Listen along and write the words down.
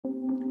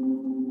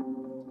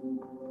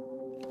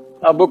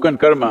A book on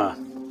karma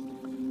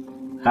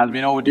has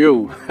been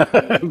overdue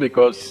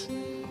because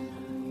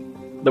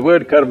the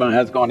word karma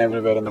has gone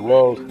everywhere in the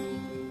world,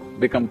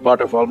 become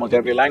part of almost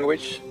every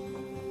language.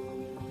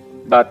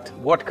 But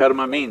what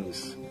karma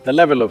means, the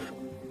level of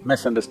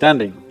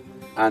misunderstanding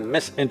and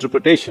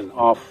misinterpretation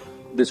of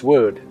this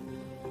word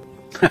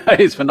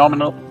is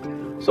phenomenal.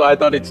 So I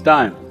thought it's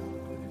time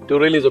to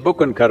release a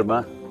book on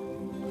karma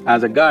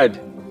as a guide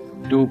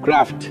to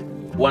craft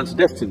one's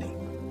destiny.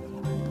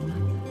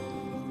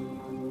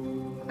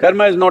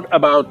 Karma is not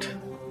about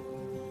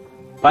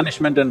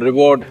punishment and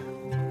reward.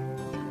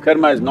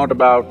 Karma is not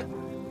about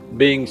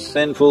being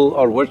sinful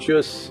or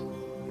virtuous.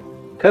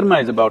 Karma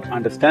is about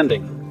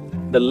understanding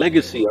the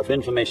legacy of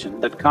information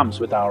that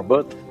comes with our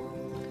birth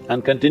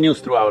and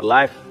continues through our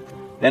life,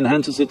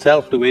 enhances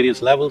itself to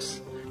various levels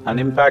and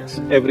impacts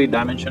every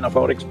dimension of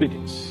our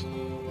experience.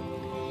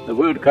 The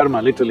word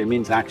karma literally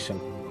means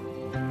action.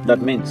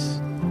 That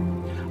means,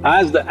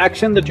 as the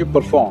action that you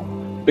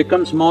perform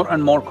becomes more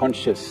and more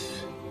conscious,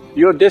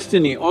 your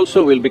destiny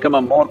also will become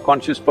a more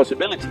conscious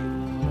possibility.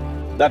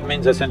 That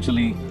means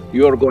essentially,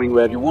 you're going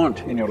where you want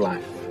in your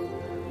life.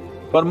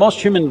 For most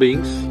human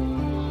beings,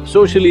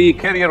 socially,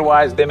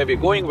 career-wise, they may be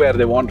going where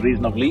they want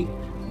reasonably,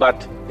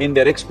 but in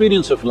their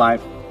experience of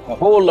life, a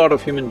whole lot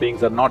of human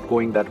beings are not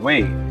going that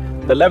way.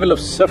 The level of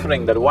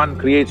suffering that one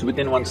creates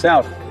within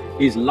oneself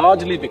is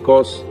largely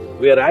because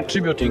we are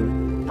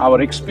attributing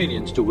our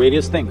experience to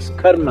various things.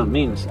 Karma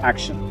means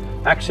action.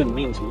 Action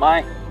means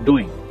my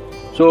doing.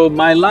 So,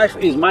 my life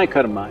is my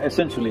karma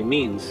essentially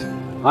means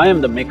I am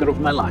the maker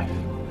of my life.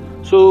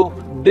 So,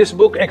 this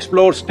book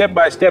explores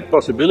step-by-step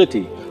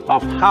possibility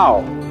of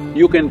how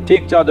you can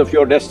take charge of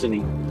your destiny,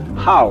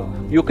 how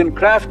you can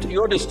craft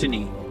your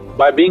destiny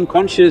by being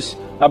conscious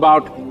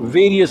about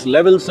various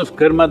levels of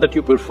karma that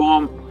you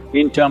perform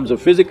in terms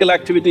of physical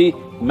activity,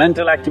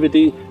 mental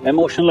activity,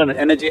 emotional and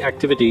energy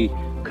activity.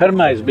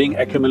 Karma is being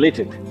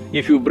accumulated.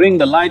 If you bring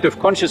the light of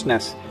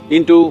consciousness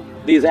into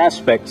these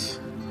aspects,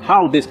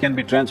 how this can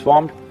be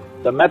transformed,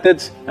 the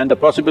methods and the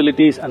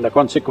possibilities and the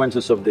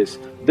consequences of this.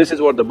 This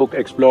is what the book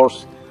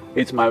explores.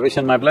 It's my wish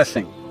and my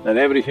blessing that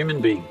every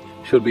human being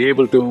should be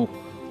able to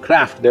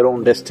craft their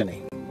own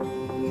destiny.